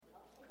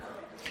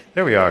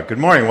There we are. Good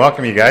morning.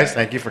 Welcome, you guys.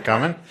 Thank you for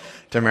coming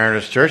to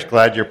Mariners Church.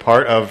 Glad you're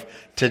part of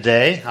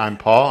today. I'm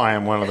Paul. I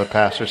am one of the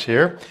pastors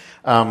here.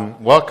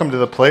 Welcome to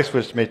the place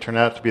which may turn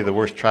out to be the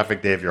worst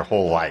traffic day of your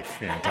whole life,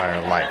 your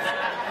entire life.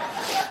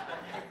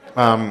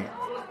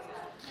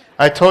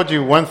 I told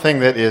you one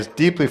thing that is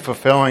deeply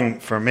fulfilling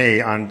for me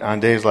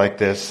on days like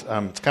this.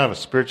 It's kind of a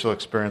spiritual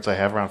experience I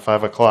have around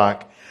 5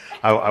 o'clock.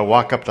 I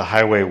walk up to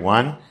Highway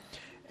 1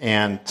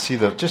 and see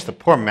just the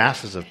poor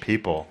masses of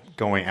people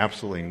going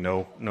absolutely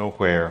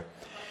nowhere.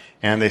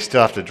 And they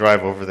still have to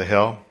drive over the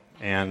hill.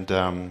 And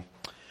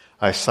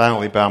I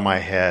silently bow my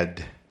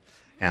head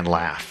and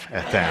laugh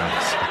at them.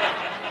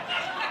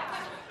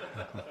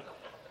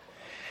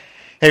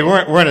 Hey,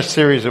 we're in a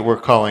series that we're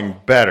calling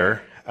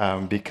Better,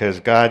 because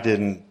God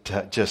didn't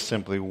just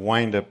simply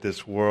wind up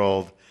this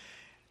world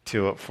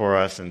for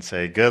us and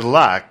say, good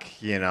luck,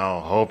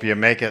 hope you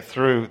make it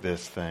through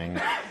this thing.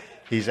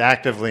 He's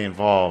actively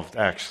involved,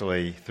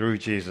 actually, through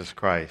Jesus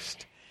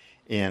Christ,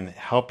 in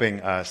helping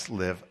us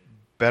live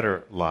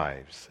better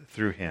lives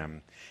through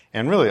Him,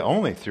 and really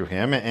only through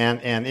Him.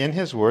 And in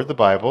His Word, the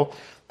Bible,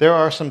 there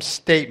are some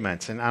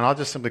statements, and I'll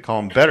just simply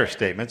call them better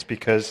statements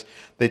because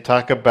they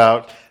talk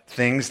about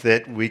things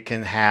that we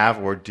can have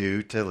or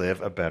do to live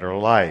a better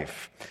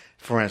life.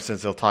 For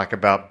instance, they'll talk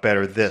about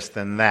better this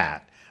than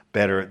that,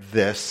 better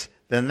this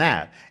than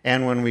that.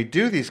 And when we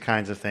do these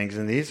kinds of things,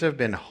 and these have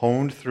been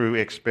honed through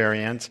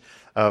experience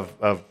of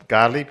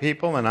godly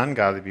people and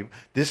ungodly people,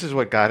 this is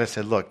what God has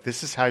said, look,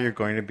 this is how you're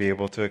going to be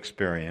able to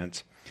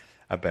experience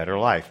a better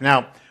life.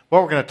 Now,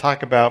 what we're going to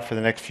talk about for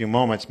the next few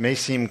moments may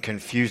seem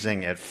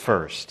confusing at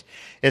first.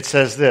 It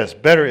says this: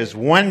 better is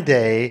one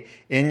day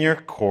in your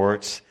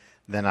courts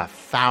than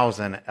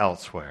 1,000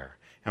 elsewhere.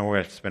 And we're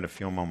going to spend a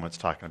few moments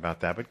talking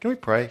about that. But can we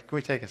pray? Can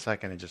we take a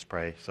second and just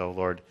pray? So,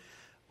 Lord,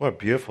 what a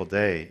beautiful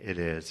day it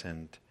is.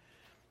 And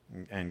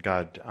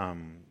God,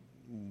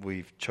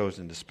 we've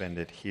chosen to spend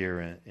it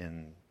here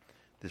in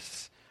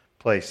this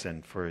place.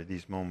 And for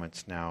these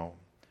moments now,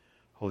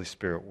 Holy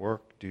Spirit,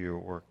 do your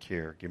work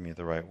here. Give me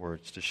the right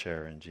words to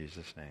share in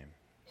Jesus' name.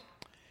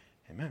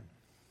 Amen.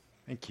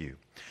 Thank you.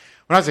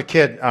 When I was a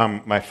kid,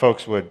 my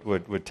folks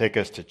would take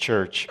us to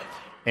church.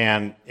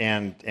 And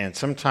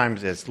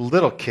sometimes as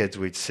little kids,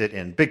 we'd sit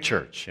in big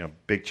church.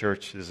 Big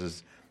church. This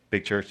is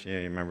big church. You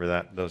remember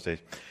that those days.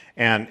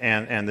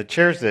 And the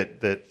chairs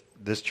that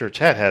this church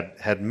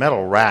had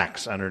metal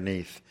racks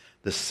underneath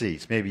the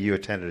seats. Maybe you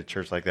attended a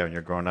church like that when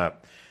you're growing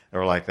up,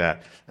 or like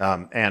that.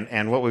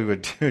 And what we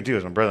would do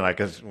is my brother and I,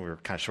 because we were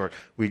kind of short,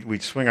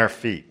 we'd swing our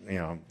feet,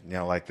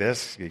 like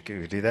this. You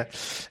could do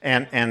that.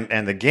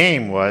 And the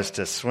game was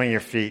to swing your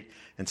feet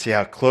and see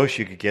how close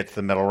you could get to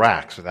the metal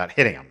racks without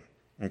hitting them.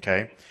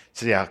 Okay,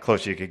 see how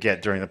close you could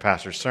get during the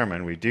pastor's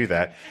sermon. We do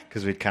that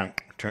because we'd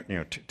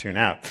tune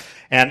out.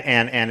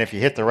 And if you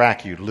hit the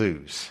rack, you'd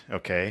lose.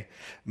 Okay,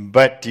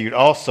 but you'd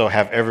also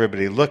have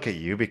everybody look at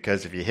you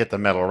because if you hit the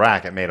metal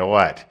rack, it made a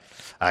what?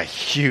 A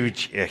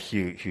huge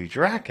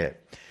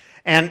racket.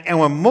 And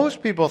when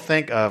most people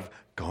think of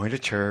going to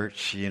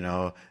church,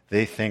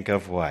 they think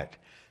of what?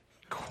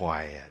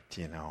 Quiet.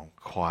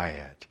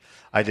 Quiet.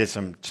 I did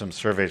some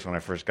surveys when I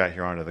first got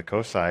here onto the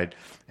coast side,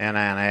 and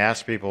I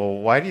asked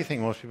people, why do you think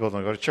most people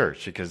don't go to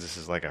church? Because this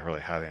is like a really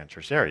highly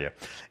unchurched area.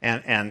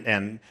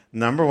 And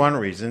number one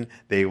reason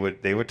they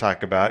would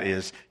talk about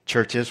is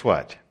church is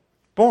what?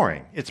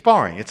 Boring. It's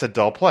boring. It's a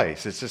dull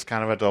place. It's just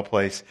kind of a dull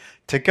place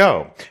to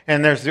go.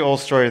 And there's the old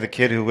story of the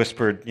kid who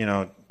whispered,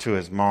 to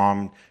his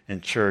mom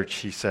in church.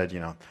 He said,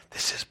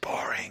 this is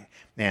boring.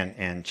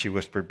 And she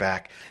whispered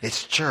back,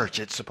 it's church.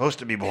 It's supposed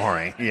to be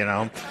boring,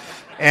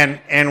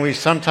 And we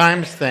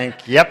sometimes think,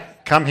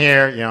 yep, come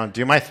here,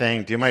 do my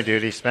thing, do my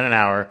duty, spend an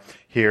hour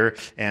here,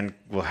 and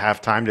we'll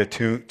have time to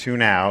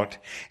tune out.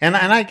 And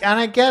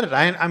I get it.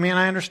 I mean,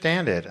 I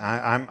understand it.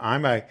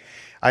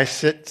 I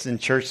sit in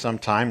church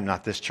sometime,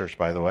 not this church,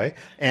 by the way,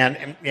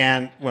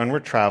 and when we're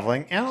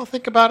traveling, and I'll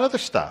think about other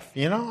stuff.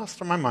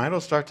 My mind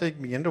will start to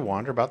begin to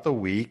wander about the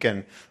week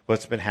and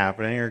what's been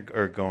happening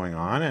or going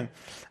on. And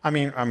I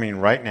mean,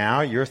 right now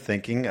you're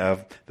thinking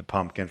of the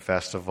Pumpkin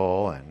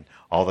Festival and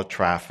all the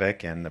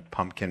traffic and the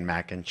pumpkin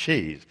mac and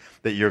cheese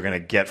that you're going to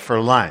get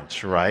for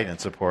lunch, right, and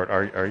support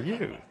our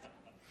youth.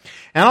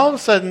 And all of a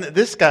sudden,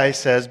 this guy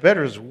says,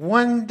 better is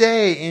one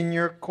day in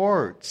your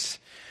courts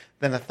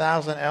than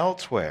 1,000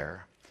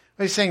 elsewhere.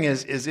 What he's saying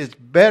is it's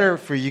better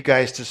for you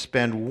guys to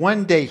spend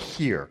one day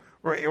here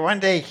than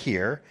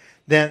where?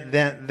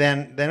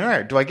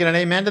 Do I get an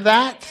amen to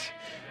that?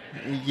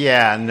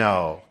 Yeah,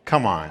 no.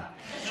 Come on.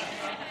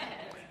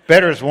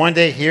 Better is one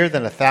day here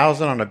than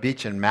 1,000 on a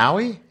beach in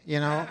Maui,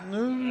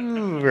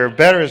 Or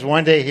better is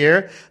one day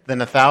here than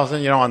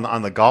 1,000,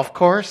 on the golf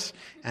course.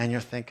 And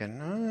you're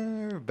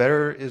thinking,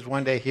 better is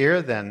one day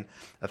here than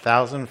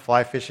 1,000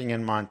 fly fishing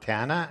in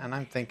Montana. And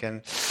I'm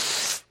thinking,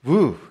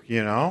 woo,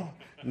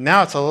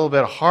 Now it's a little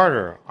bit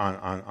harder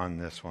on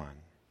this one.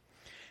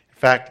 In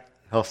fact,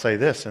 he'll say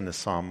this in the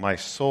psalm, my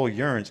soul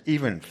yearns,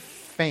 even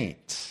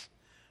faints,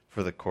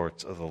 for the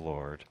courts of the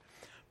Lord.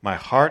 My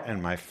heart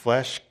and my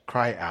flesh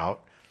cry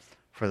out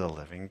for the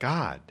living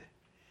God.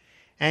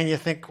 And you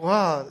think,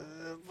 well,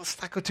 let's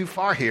not go too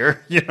far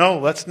here.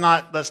 Let's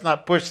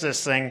not push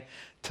this thing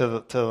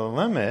to the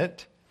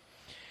limit.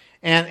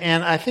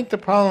 And I think the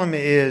problem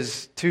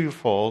is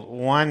twofold.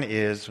 One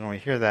is when we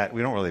hear that,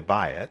 we don't really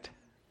buy it.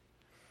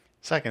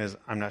 Second is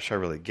I'm not sure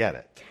I really get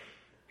it.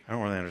 I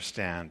don't really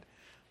understand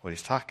what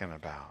he's talking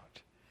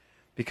about.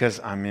 Because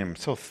I'm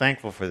so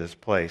thankful for this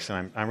place,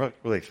 and I'm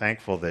really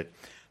thankful that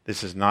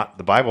this is not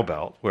the Bible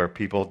Belt where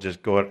people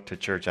just go to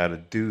church out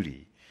of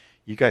duty.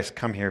 You guys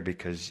come here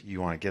because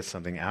you want to get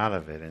something out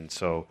of it, and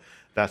so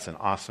that's an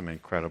awesome,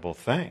 incredible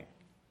thing.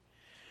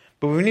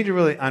 But we need to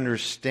really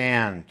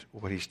understand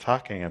what he's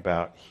talking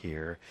about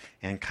here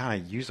and kind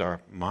of use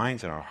our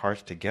minds and our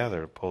hearts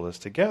together to pull this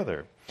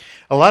together.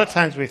 A lot of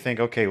times we think,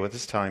 okay, what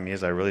this is telling me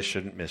is I really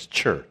shouldn't miss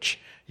church.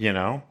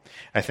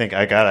 I think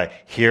I got to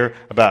hear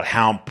about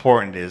how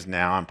important it is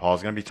now, and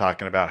Paul's going to be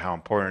talking about how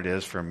important it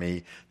is for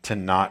me to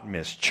not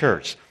miss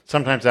church.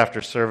 Sometimes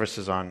after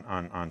services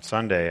on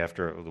Sunday,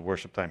 after the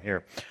worship time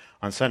here,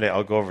 on Sunday,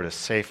 I'll go over to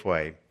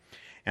Safeway,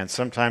 and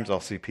sometimes I'll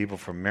see people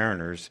from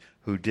Mariners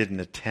who didn't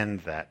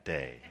attend that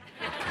day.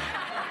 Okay.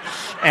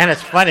 And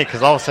it's funny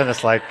because all of a sudden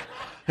it's like,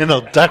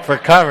 they'll duck for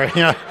cover,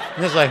 And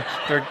it's like,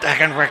 they're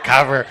ducking for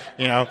cover,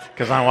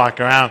 because I'm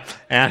walking around.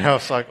 And I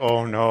was like,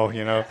 oh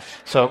no,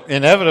 So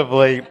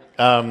inevitably,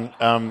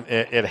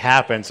 it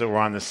happens that we're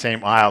on the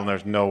same aisle and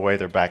there's no way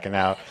they're backing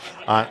out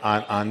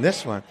on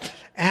this one.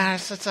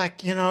 And it's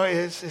like,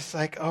 it's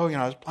like, I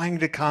was planning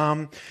to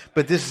come,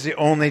 but this is the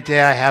only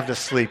day I have to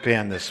sleep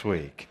in this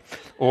week.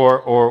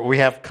 Or we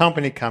have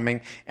company coming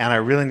and I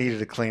really needed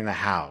to clean the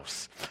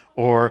house.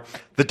 Or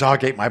the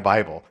dog ate my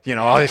Bible.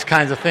 All these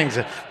kinds of things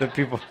that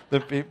people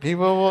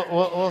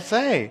will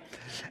say.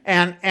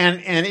 And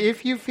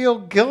if you feel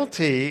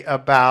guilty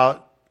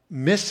about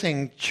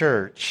missing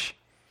church,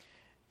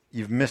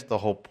 you've missed the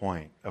whole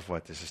point of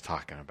what this is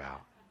talking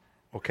about.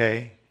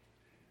 Okay?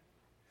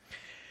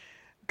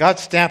 God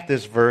stamped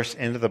this verse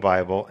into the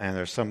Bible, and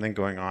there's something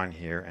going on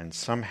here, and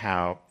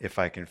somehow, if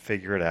I can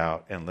figure it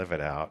out and live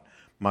it out,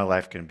 my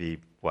life can be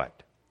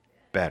what?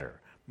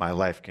 Better. My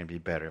life can be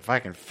better. If I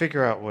can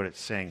figure out what it's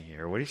saying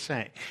here, what he's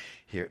saying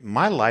here,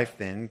 my life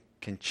then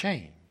can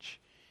change.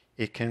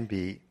 It can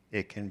be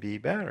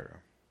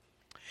better.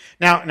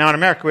 Now in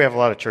America we have a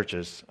lot of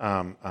churches,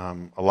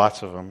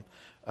 lots of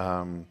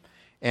them.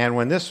 And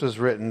when this was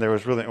written, there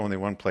was really only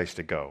one place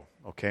to go.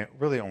 Okay,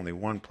 really only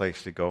one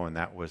place to go, and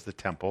that was the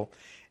temple.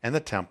 And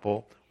the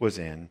temple was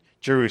in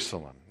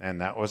Jerusalem.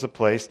 And that was a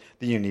place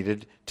that you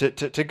needed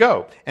to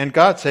go. And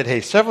God said,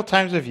 hey, several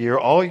times a year,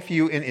 all of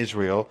you in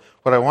Israel,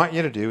 what I want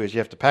you to do is you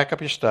have to pack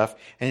up your stuff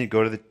and you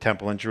go to the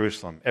temple in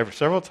Jerusalem.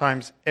 Several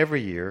times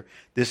every year,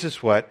 this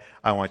is what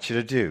I want you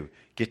to do.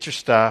 Get your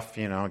stuff,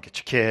 get your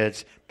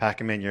kids, pack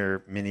them in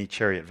your mini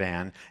chariot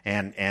van,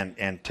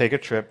 and take a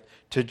trip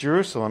to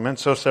Jerusalem. And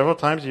so several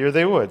times a year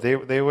they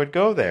would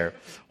go there.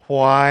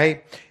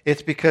 Why?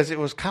 It's because it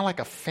was kind of like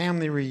a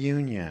family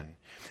reunion.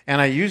 And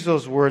I use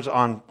those words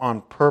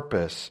on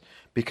purpose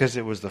because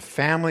it was the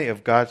family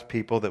of God's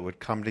people that would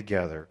come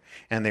together.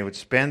 And they would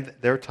spend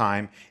their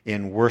time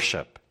in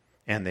worship.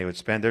 And they would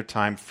spend their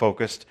time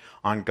focused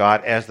on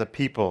God as the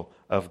people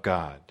of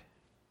God.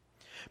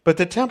 But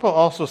the temple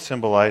also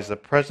symbolized the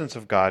presence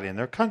of God in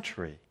their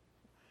country.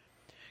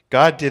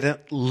 God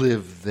didn't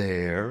live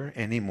there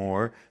any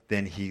more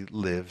than he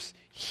lives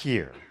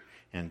here.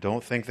 And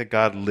don't think that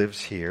God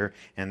lives here.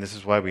 And this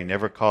is why we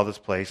never call this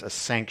place a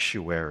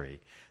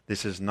sanctuary.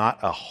 This is not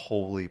a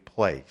holy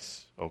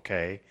place,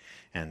 okay?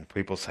 And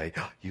people say,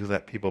 you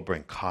let people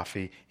bring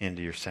coffee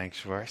into your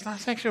sanctuary. It's not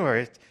a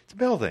sanctuary. It's a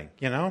building,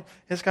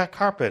 It's got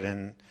carpet,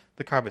 and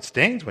the carpet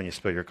stains when you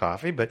spill your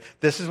coffee. But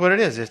this is what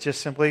it is. It's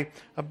just simply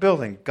a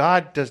building.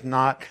 God does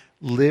not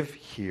live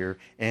here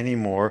any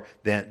more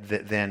than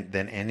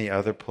any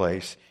other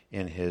place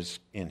in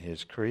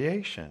his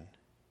creation.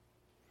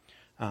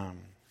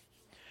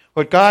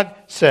 What God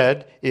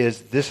said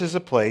is this is a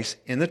place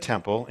in the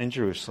temple in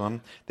Jerusalem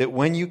that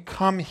when you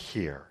come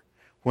here,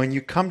 when you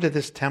come to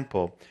this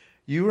temple,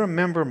 you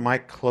remember my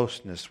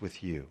closeness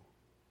with you.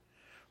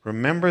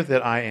 Remember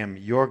that I am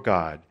your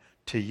God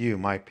to you,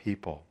 my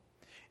people.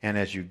 And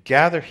as you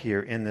gather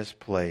here in this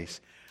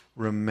place,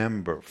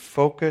 remember,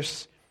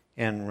 focus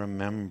and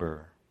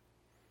remember.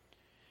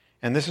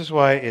 And this is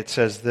why it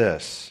says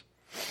this.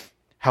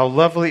 How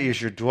lovely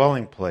is your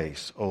dwelling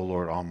place, O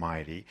Lord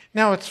Almighty.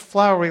 Now it's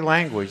flowery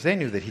language. They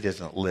knew that he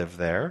doesn't live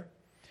there.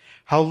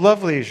 How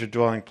lovely is your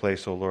dwelling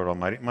place, O Lord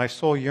Almighty. My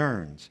soul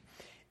yearns,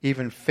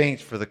 even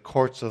faints for the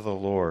courts of the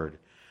Lord.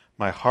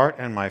 My heart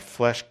and my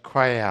flesh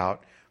cry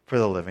out for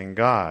the living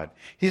God.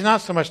 He's not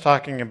so much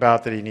talking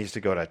about that he needs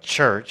to go to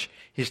church.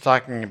 He's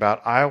talking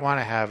about, I want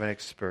to have an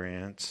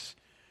experience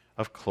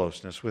of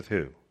closeness with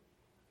who?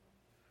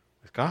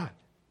 With God.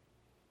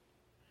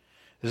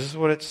 This is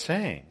what it's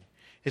saying.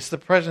 It's the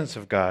presence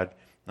of God,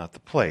 not the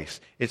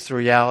place. It's the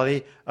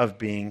reality of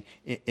being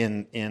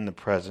in the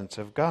presence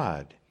of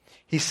God.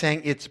 He's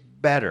saying it's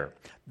better.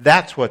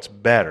 That's what's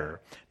better.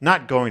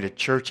 Not going to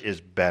church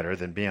is better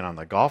than being on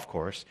the golf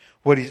course.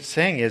 What he's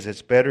saying is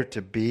it's better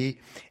to be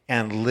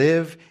and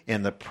live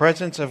in the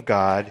presence of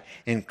God,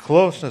 in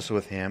closeness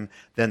with him,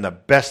 than the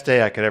best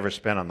day I could ever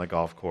spend on the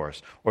golf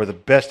course, or the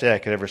best day I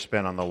could ever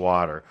spend on the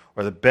water,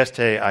 or the best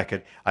day I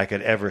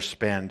could ever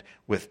spend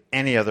with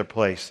any other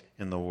place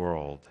in the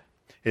world.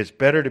 It's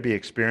better to be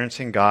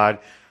experiencing God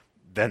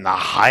than the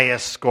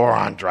highest score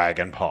on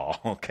Dragon Ball,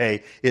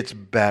 okay? It's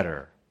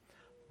better.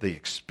 The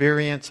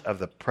experience of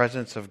the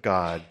presence of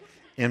God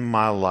in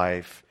my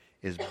life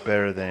is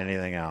better than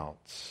anything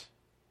else.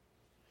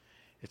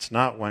 It's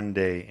not one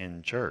day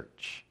in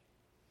church.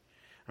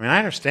 I mean, I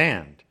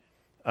understand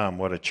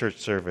what a church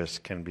service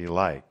can be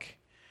like,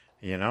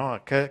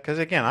 because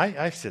again,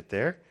 I sit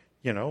there,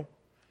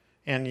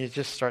 and you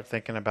just start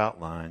thinking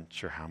about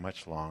lunch or how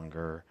much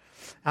longer.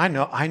 I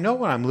know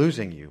when I'm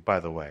losing you, by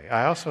the way.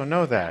 I also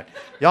know that.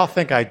 Y'all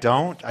think I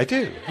don't? I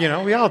do.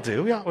 We all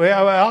do. We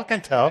all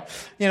can tell.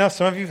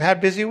 Some of you have had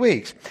busy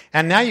weeks.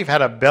 And now you've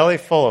had a belly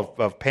full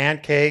of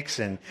pancakes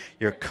and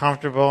you're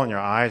comfortable and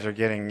your eyes are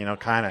getting,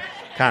 kind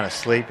of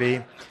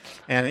sleepy.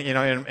 And,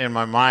 in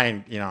my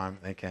mind, I'm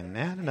thinking,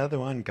 and another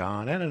one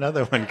gone, and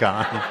another one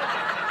gone.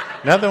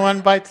 Another one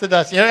bites the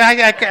dust.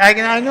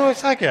 I know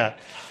it's like that.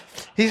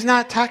 He's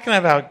not talking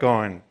about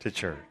going to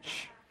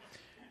church.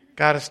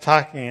 God is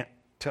talking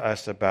to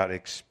us about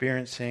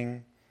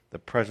experiencing the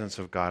presence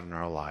of God in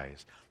our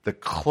lives, the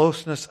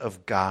closeness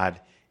of God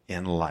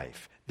in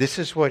life. This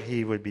is what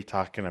he would be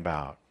talking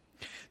about.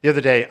 The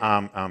other day,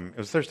 it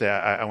was Thursday,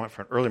 I went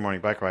for an early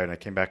morning bike ride, and I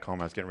came back home.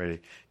 I was getting ready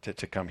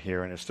to come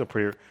here, and it's still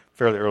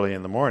fairly early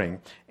in the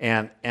morning.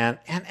 And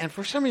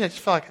for some reason, I just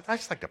felt like I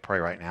just like to pray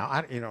right now.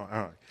 I don't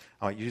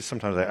know.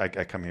 Sometimes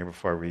I come here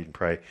before I read and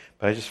pray,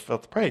 but I just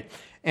felt to pray.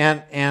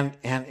 And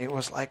it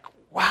was like,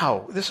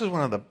 wow, this is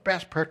one of the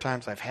best prayer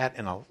times I've had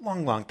in a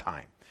long, long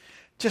time.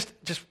 Just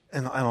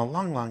in a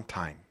long, long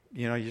time.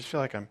 You just feel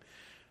like I'm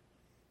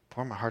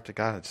pouring my heart to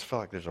God. I just feel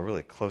like there's a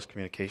really close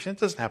communication. It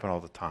doesn't happen all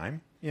the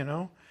time,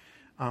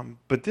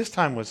 But this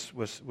time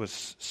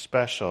was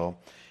special.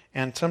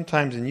 And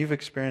sometimes, and you've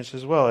experienced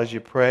as well, as you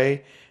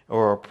pray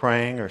or are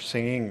praying or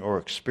singing or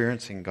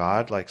experiencing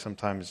God, like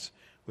sometimes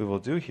we will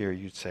do here,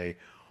 you'd say,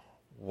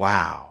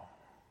 wow,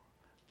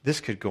 this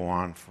could go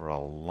on for a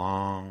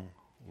long,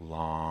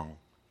 long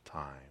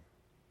time.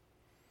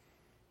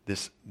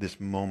 This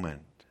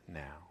moment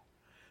now,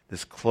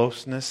 this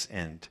closeness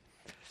and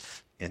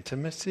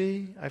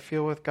intimacy I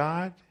feel with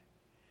God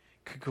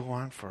could go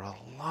on for a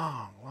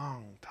long,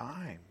 long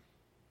time.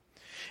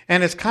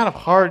 And it's kind of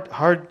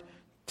hard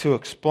to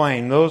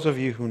explain. Those of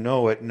you who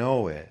know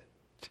it,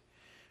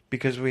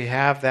 because we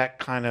have that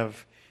kind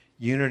of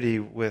unity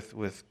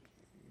with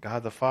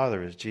God the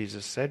Father, as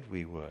Jesus said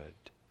we would.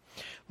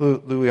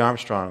 Louis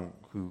Armstrong,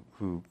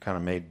 who kind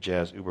of made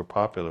jazz uber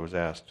popular, was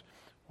asked,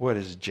 what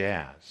is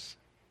jazz?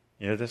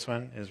 You know this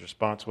one? His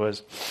response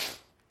was,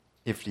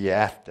 if you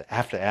have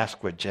to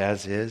ask what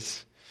jazz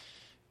is,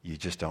 you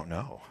just don't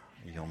know.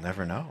 You'll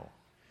never know.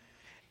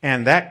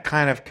 And that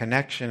kind of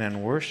connection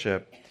and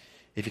worship,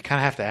 if you kind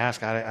of have to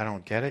ask, I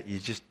don't get it, you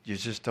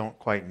just don't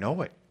quite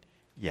know it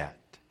yet,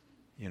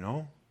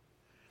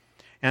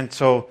 And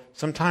so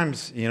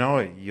sometimes,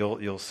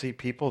 you'll see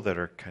people that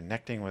are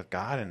connecting with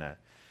God in a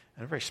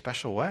very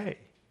special way.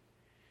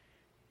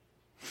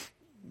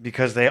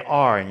 Because they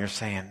are, and you're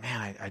saying,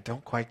 man, I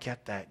don't quite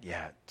get that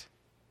yet.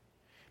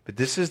 But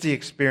this is the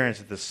experience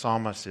that the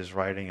psalmist is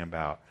writing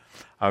about.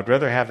 I would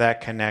rather have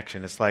that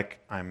connection. It's like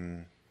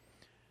I'm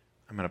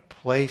in a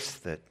place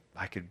that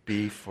I could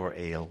be for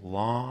a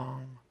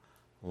long,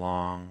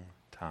 long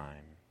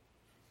time.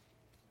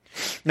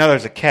 Now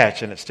there's a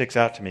catch, and it sticks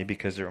out to me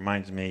because it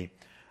reminds me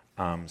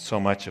so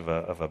much of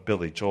a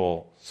Billy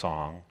Joel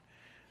song.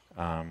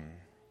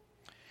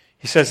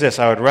 He says this,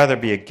 I would rather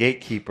be a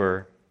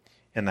gatekeeper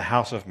in the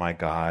house of my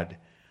God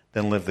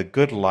than live the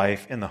good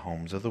life in the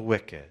homes of the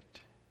wicked.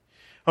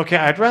 Okay,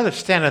 I'd rather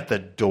stand at the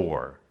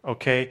door,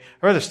 okay?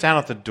 I'd rather stand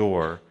at the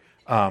door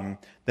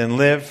than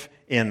live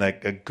in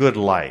a good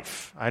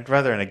life. I'd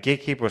rather in a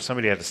gatekeeper where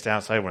somebody had to stand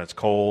outside when it's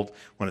cold,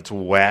 when it's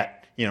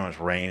wet, it's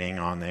raining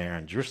on there,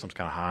 and Jerusalem's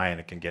kind of high, and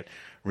it can get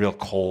real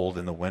cold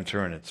in the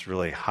winter, and it's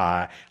really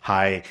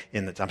it's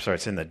in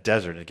the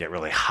desert, and it get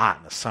really hot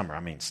in the summer. I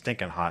mean,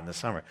 stinking hot in the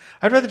summer.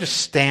 I'd rather just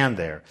stand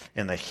there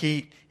in the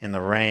heat, in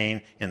the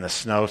rain, in the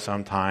snow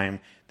sometime,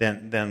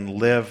 than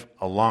live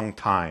a long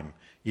time,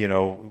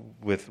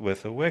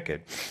 with the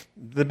wicked.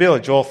 The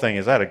Billy Joel thing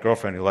is, I had a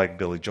girlfriend who liked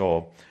Billy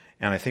Joel,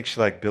 and I think she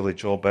liked Billy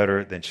Joel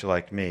better than she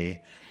liked me.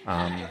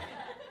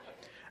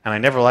 And I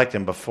never liked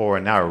him before,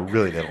 and now I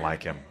really didn't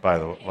like him, by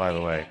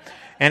the way.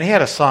 And he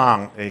had a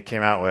song that he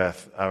came out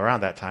with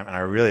around that time, and I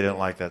really didn't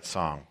like that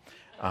song.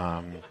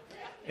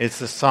 It's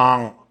the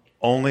song,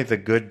 Only the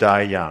Good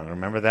Die Young.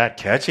 Remember that?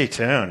 Catchy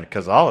tune,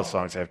 because all the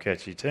songs have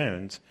catchy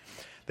tunes.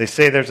 They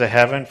say there's a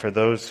heaven for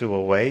those who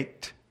will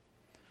wait.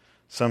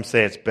 Some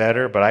say it's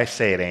better, but I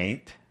say it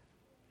ain't.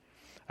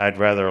 I'd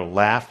rather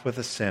laugh with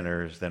the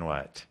sinners than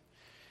what?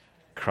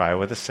 Cry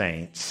with the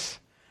saints.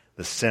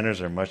 The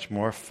sinners are much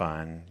more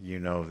fun. You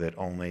know that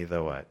only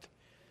the what?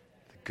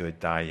 The good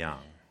die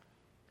young.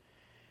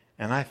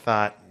 And I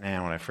thought,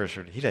 man, when I first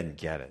heard it, he doesn't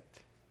get it.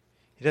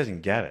 He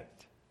doesn't get it.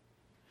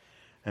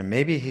 And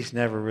maybe he's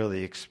never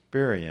really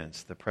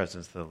experienced the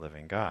presence of the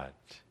living God.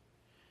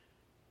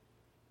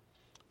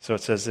 So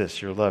it says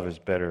this, your love is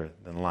better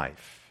than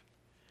life.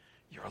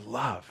 Your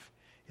love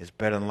is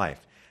better than life.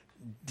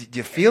 Did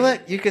you feel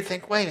it? You could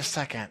think, wait a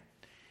second.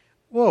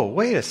 Whoa,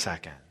 wait a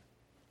second.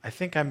 I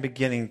think I'm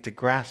beginning to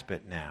grasp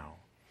it now.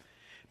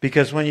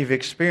 Because when you've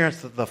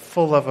experienced the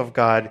full love of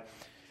God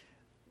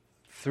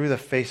through the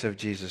face of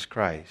Jesus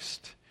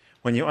Christ,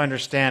 when you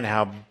understand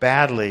how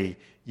badly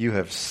you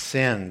have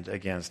sinned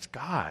against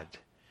God,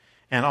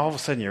 and all of a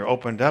sudden you're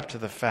opened up to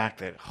the fact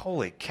that,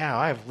 holy cow,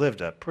 I've lived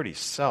a pretty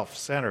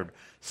self-centered,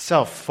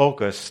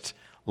 self-focused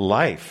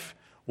life,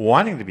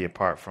 wanting to be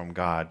apart from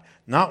God,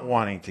 not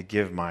wanting to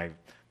give my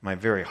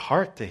very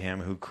heart to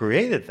Him who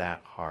created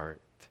that heart.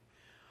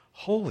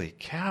 Holy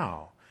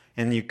cow.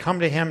 And you come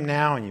to Him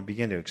now and you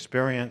begin to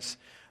experience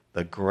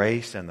the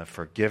grace and the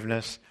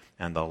forgiveness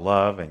and the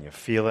love, and you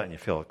feel it, and you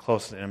feel a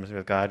close intimacy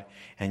with God,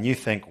 and you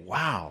think,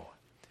 wow,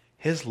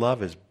 His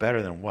love is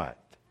better than what?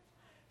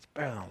 It's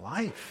better than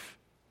life.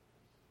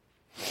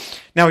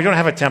 Now, we don't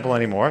have a temple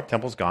anymore.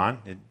 Temple's gone.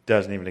 It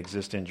doesn't even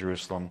exist in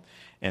Jerusalem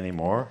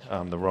anymore.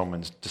 The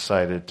Romans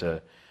decided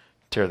to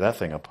tear that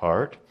thing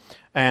apart.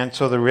 And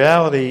so the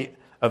reality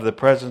of the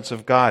presence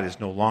of God is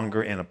no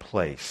longer in a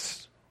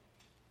place.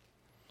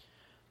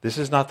 This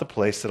is not the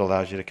place that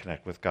allows you to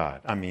connect with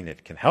God. I mean,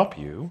 it can help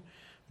you,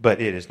 but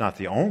it is not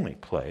the only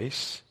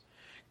place.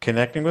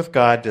 Connecting with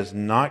God does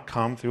not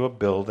come through a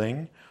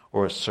building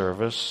or a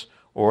service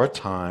or a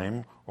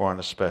time or on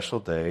a special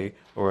day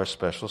or a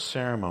special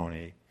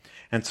ceremony.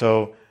 And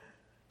so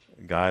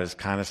God has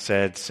kind of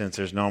said, since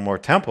there's no more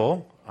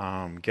temple,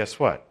 guess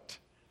what?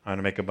 I'm going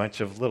to make a bunch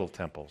of little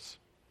temples.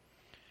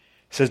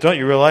 He says, don't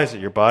you realize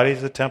that your body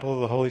is the temple of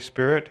the Holy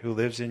Spirit who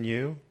lives in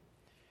you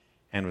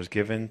and was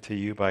given to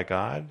you by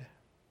God?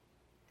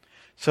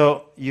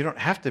 So you don't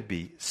have to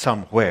be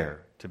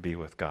somewhere to be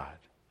with God.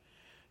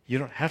 You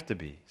don't have to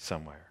be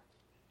somewhere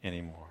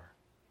anymore.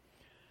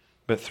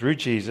 But through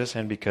Jesus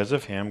and because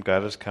of Him,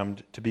 God has come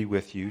to be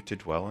with you, to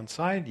dwell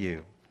inside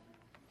you.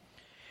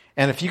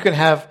 And if you can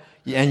have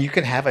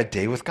a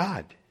day with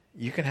God.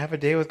 You can have a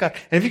day with God.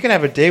 And if you can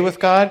have a day with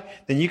God,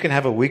 then you can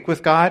have a week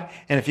with God.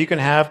 And if you can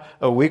have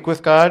a week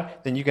with God,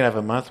 then you can have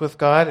a month with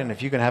God. And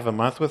if you can have a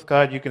month with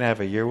God, you can have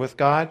a year with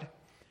God.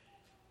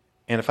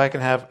 And if I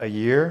can have a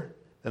year,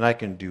 then I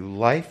can do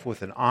life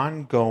with an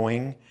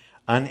ongoing,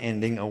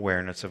 unending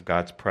awareness of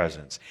God's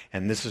presence.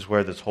 And this is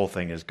where this whole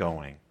thing is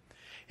going.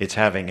 It's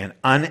having an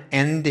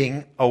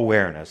unending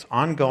awareness,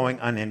 ongoing,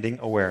 unending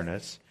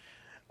awareness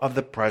of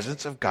the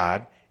presence of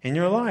God in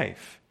your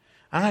life.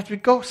 I don't have to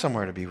go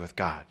somewhere to be with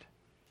God.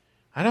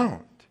 I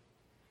don't.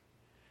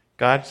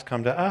 God's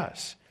come to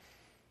us.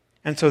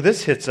 And so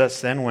this hits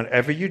us then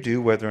whenever you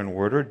do, whether in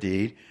word or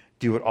deed,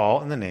 do it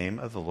all in the name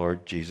of the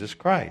Lord Jesus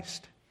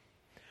Christ.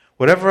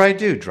 Whatever I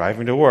do,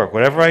 driving to work,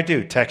 whatever I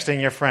do,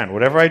 texting your friend,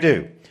 whatever I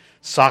do,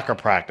 soccer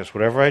practice,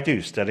 whatever I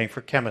do, studying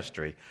for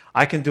chemistry,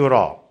 I can do it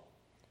all,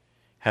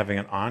 having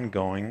an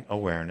ongoing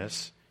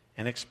awareness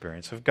and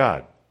experience of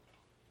God.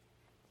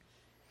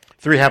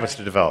 3 habits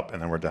to develop, and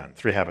then we're done.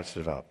 3 habits to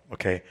develop,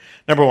 okay?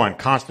 Number 1,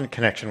 constant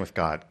connection with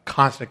God.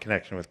 Constant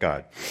connection with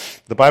God.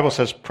 The Bible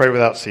says pray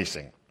without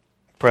ceasing.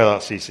 Pray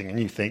without ceasing. And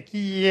you think,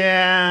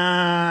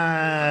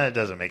 yeah, it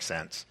doesn't make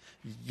sense.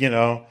 You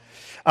know?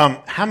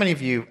 How many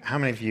of you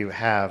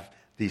have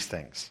these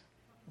things?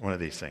 One of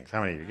these things. How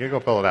many of you? You go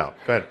pull it out.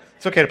 Go ahead.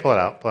 It's okay to pull it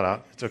out. Pull it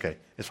out. It's okay.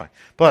 It's fine.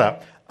 Pull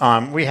it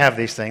out. We have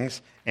these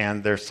things,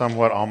 and they're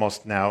somewhat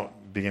almost now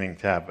beginning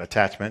to have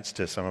attachments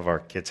to some of our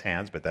kids'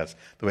 hands, but that's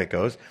the way it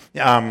goes.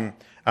 How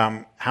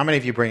many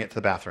of you bring it to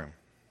the bathroom?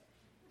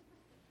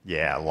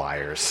 Yeah,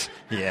 liars.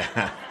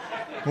 Yeah,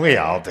 we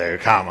all do.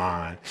 Come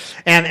on.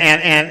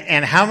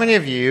 And how many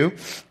of you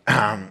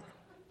have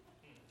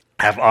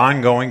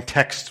ongoing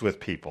texts with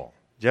people?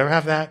 Do you ever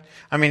have that?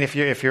 I mean, if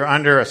you're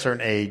under a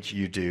certain age,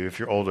 you do. If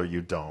you're older,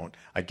 you don't.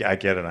 I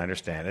get it. I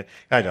understand it.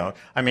 I don't.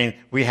 I mean,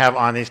 we have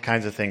on these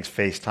kinds of things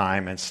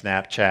FaceTime and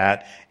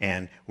Snapchat,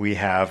 and we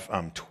have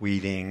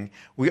tweeting.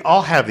 We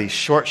all have these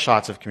short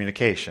shots of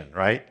communication,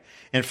 right?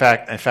 In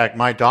fact,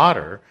 my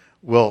daughter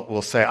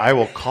will say, I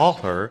will call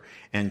her,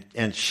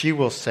 and she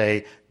will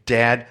say,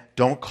 Dad,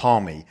 don't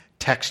call me.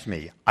 Text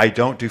me. I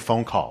don't do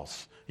phone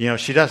calls. You know,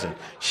 she doesn't.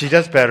 She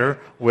does better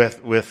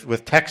with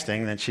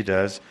texting than she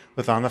does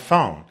with on the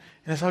phone.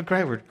 And it's all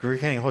great. We're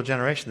creating a whole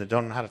generation that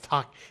don't know how to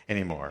talk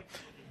anymore.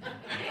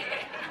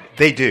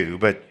 They do,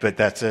 but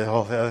that's a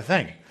whole other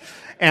thing.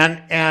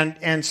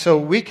 And so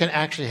we can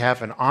actually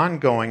have an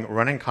ongoing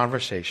running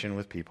conversation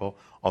with people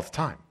all the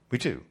time. We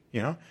do,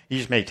 you know. You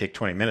just may take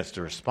 20 minutes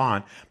to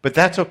respond, but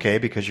that's okay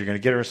because you're going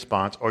to get a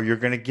response or you're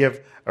going to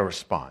give a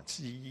response.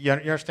 You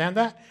understand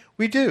that?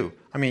 We do.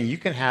 I mean, you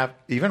can have,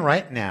 even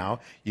right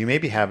now, you may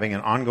be having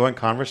an ongoing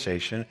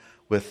conversation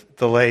with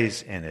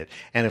delays in it.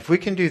 And if we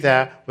can do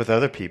that with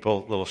other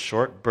people, little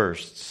short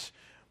bursts,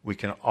 We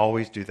can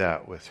always do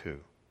that with who?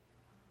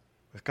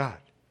 With God.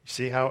 You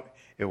see how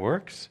it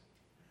works?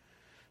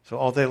 So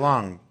all day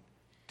long,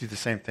 do the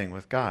same thing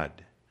with God.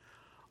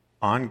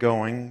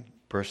 Ongoing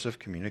bursts of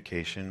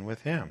communication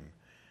with Him.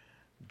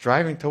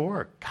 Driving to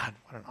work. God,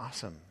 what an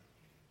awesome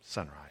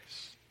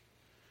sunrise.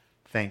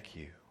 Thank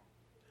you.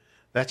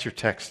 That's your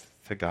text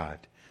to God.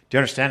 Do you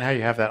understand how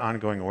you have that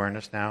ongoing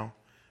awareness now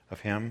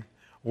of Him?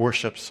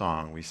 Worship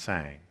song we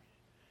sang.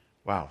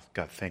 Wow,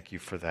 God, thank you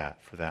for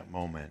that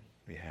moment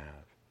we have.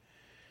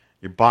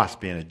 Your boss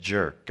being a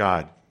jerk.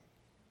 God,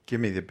 give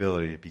me the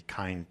ability to be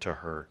kind to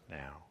her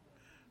now,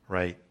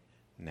 right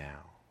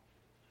now.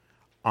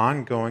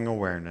 Ongoing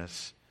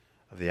awareness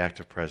of the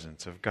active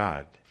presence of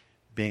God,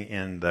 being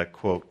in the,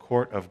 quote,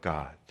 court of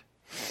God.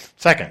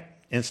 Second,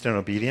 instant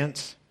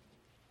obedience.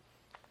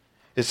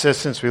 It says,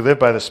 since we live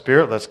by the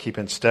Spirit, let's keep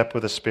in step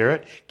with the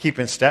Spirit. Keep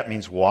in step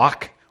means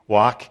walk,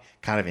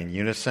 kind of in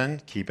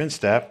unison. Keep in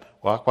step,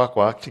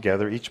 walk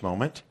together each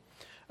moment.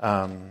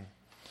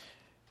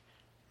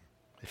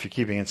 If you're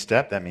keeping in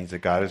step, that means that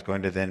God is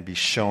going to then be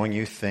showing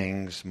you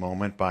things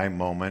moment by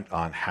moment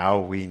on how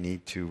we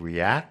need to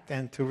react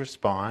and to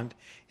respond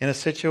in a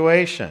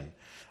situation.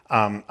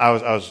 I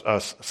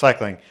was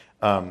cycling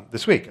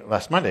this week,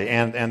 last Monday,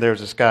 and there was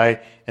this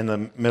guy in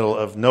the middle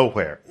of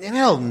nowhere. In the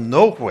middle of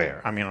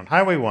nowhere. I mean, on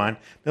Highway 1,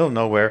 middle of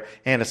nowhere,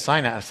 and a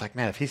sign out. I was like,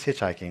 man, if he's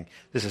hitchhiking,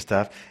 this is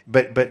tough.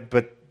 But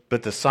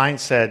the sign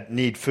said,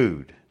 need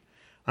food.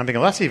 I'm thinking,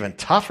 well, that's even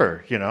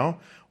tougher, you know.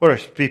 What are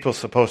people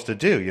supposed to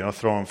do? You know,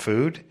 throw him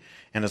food?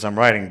 And as I'm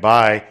riding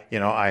by, you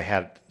know, I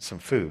had some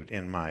food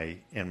in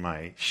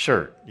my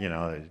shirt, you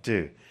know, to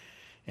do.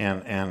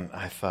 And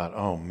I thought,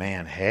 oh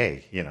man,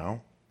 hey, you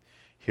know,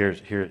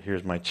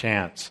 here's my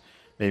chance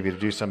maybe to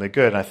do something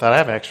good. And I thought I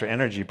have an extra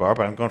energy bar,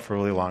 but I'm going for a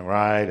really long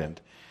ride, and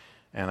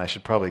I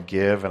should probably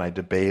give. And I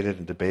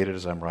debated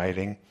as I'm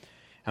riding.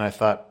 And I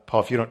thought,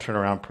 Paul, if you don't turn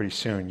around pretty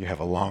soon, you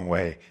have a long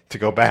way to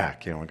go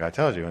back, you know, when God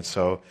tells you. And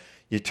so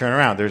you turn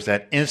around. There's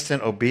that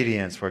instant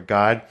obedience where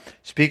God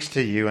speaks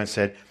to you and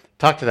said,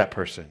 talk to that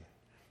person,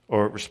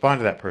 or respond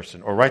to that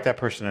person, or write that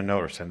person a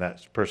note, or send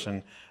that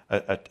person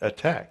a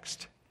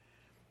text.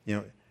 You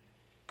know,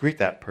 greet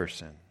that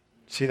person.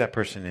 See that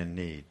person in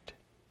need.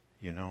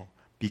 You know,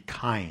 be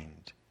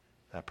kind to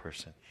that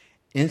person.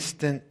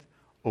 Instant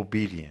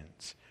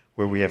obedience,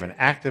 where we have an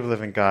active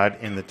living God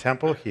in the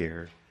temple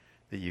here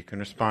that you can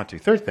respond to.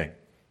 Third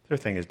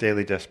thing is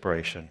daily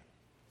desperation.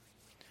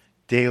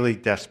 Daily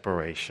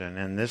desperation.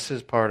 And this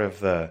is part of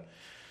the,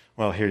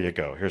 well, here you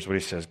go. Here's what he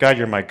says. God,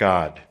 you're my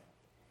God.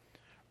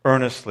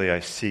 Earnestly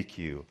I seek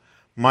you.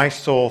 My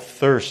soul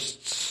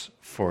thirsts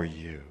for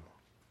you.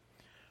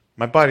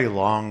 My body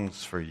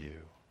longs for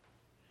you.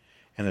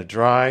 In a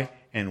dry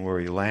and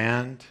weary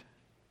land,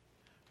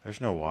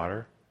 there's no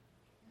water.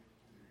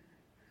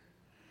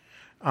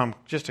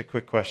 Just a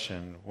quick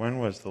question. When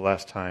was the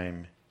last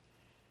time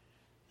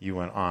you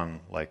went on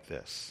like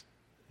this?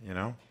 You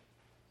know?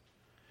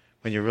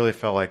 When you really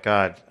felt like,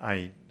 God,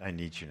 I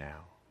need you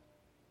now.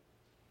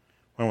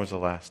 When was the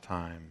last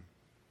time?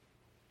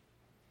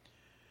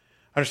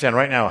 Understand,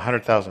 right now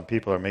 100,000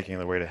 people are making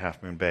their way to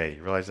Half Moon Bay.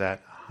 You realize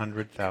that?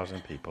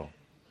 100,000 people.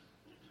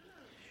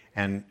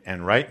 And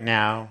right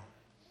now,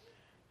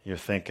 you're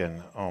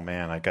thinking, oh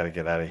man, I got to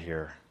get out of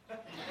here.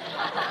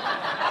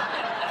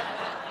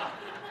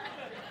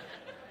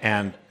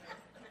 And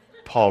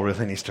Paul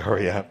really needs to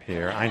hurry up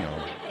here. I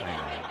know.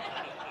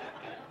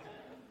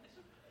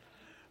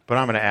 But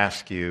I'm going to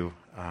ask you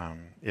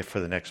if for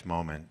the next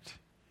moment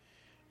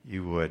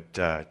you would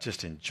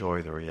just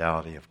enjoy the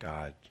reality of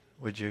God.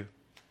 Would you?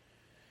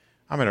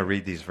 I'm going to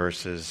read these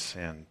verses,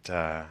 and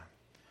I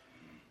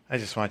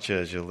just want you,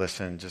 as you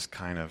listen, just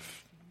kind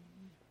of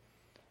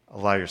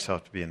allow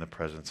yourself to be in the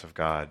presence of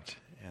God,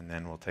 and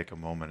then we'll take a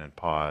moment and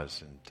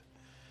pause. And it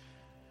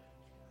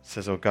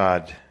says, oh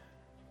God,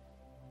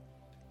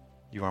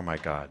 you are my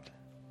God.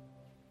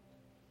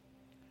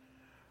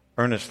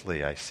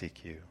 Earnestly I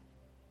seek you.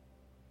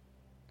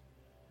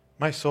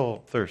 My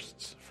soul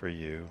thirsts for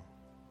you.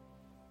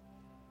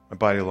 My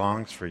body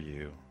longs for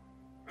you.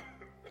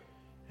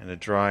 In a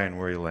dry and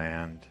weary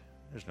land,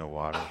 there's no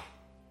water.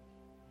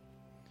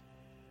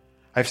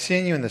 I've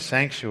seen you in the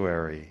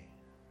sanctuary,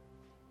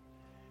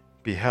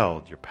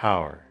 beheld your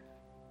power,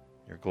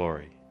 your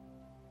glory,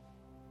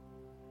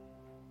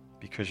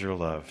 because your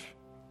love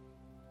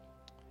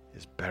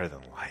is better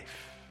than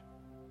life.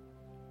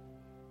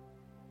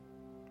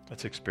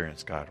 Let's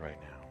experience God right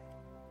now.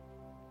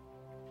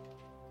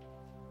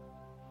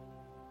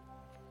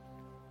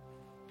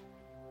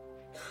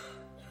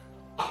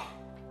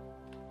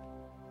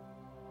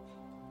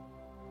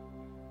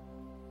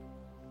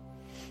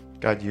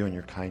 God, you and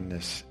your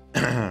kindness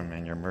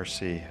and your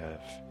mercy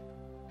have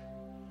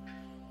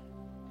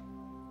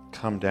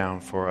come down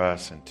for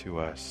us and to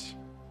us.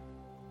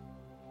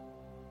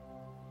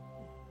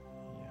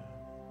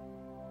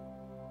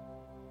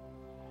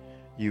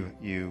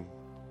 You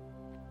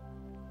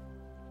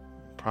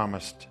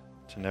promised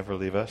to never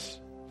leave us,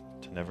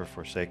 to never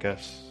forsake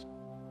us,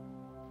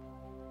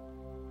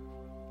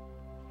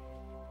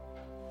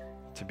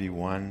 to be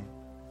one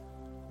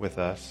with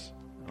us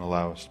and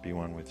allow us to be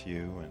one with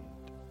you, and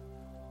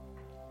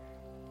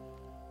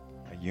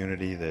a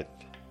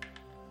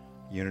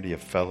unity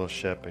of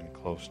fellowship and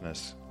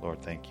closeness.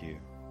 Lord, thank you.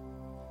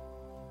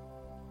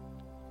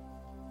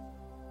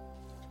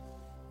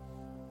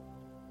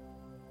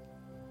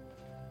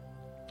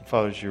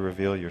 Father, as you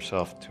reveal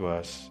yourself to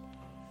us,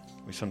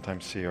 we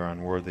sometimes see our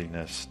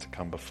unworthiness to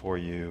come before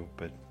you,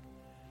 but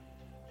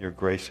your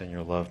grace and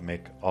your love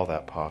make all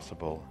that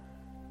possible.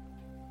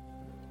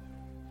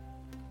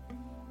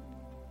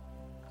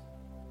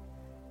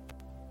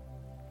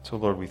 So,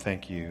 Lord, we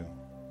thank you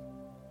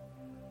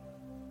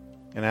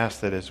and ask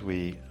that as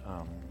we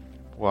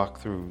walk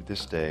through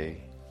this day,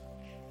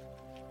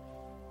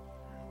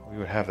 we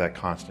would have that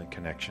constant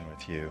connection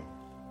with you.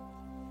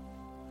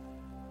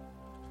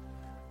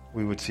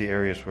 We would see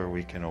areas where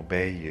we can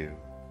obey you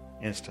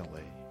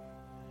instantly,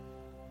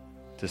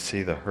 to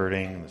see the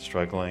hurting, the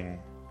struggling,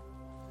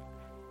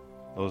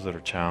 those that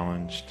are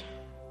challenged,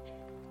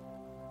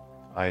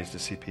 eyes to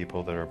see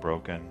people that are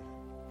broken,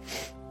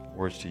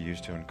 words to use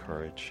to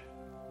encourage.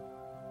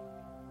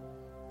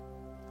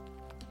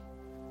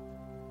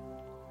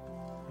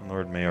 And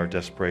Lord, may our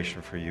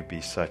desperation for you be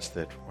such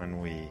that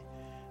when we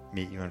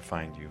meet you and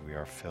find you, we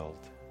are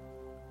filled.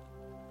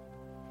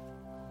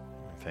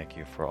 We thank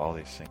you for all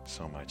these things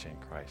so much in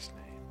Christ's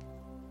name.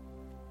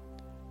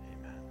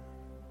 Amen.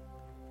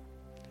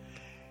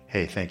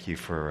 Hey, thank you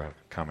for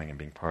coming and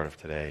being part of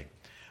today.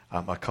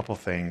 A couple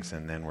things,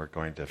 and then we're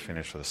going to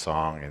finish with a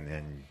song, and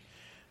then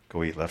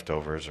go eat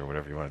leftovers or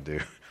whatever you want to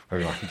do.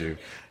 Whatever you want to do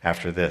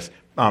after this.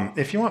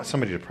 If you want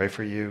somebody to pray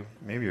for you,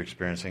 maybe you're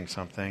experiencing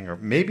something, or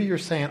maybe you're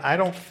saying, I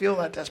don't feel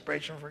that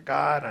desperation for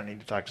God. I need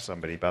to talk to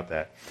somebody about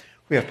that.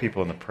 We have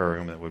people in the prayer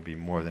room that would be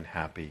more than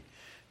happy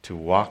to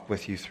walk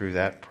with you through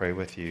that, pray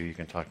with you. You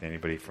can talk to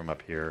anybody from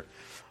up here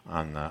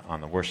on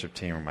the worship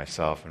team or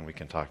myself, and we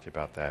can talk to you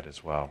about that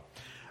as well.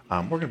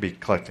 We're going to be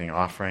collecting an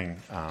offering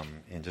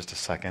in just a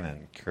second,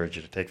 and encourage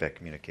you to take that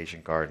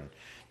communication card and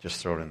just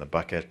throw it in the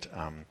bucket.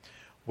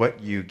 What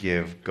you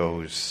give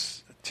goes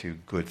to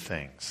good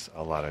things,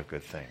 a lot of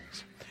good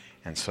things.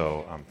 And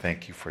so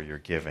thank you for your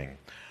giving.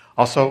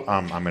 Also,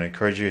 I'm going to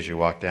encourage you as you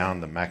walk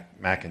down the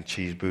mac and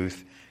cheese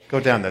booth, go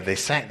down there.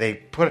 They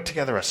put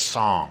together a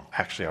song,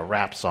 actually a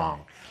rap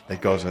song that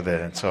goes with it.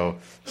 And so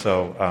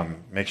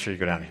make sure you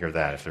go down and hear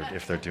that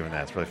if they're doing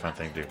that. It's a really fun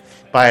thing to do.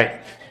 Buy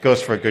it. It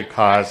goes for a good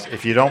cause.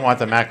 If you don't want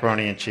the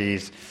macaroni and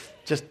cheese,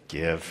 just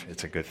give.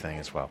 It's a good thing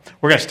as well.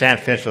 We're going to stand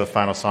and finish with the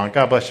final song.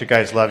 God bless you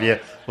guys. Love you.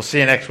 We'll see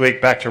you next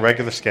week. Back to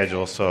regular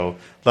schedule. So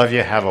love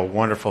you. Have a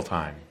wonderful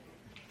time.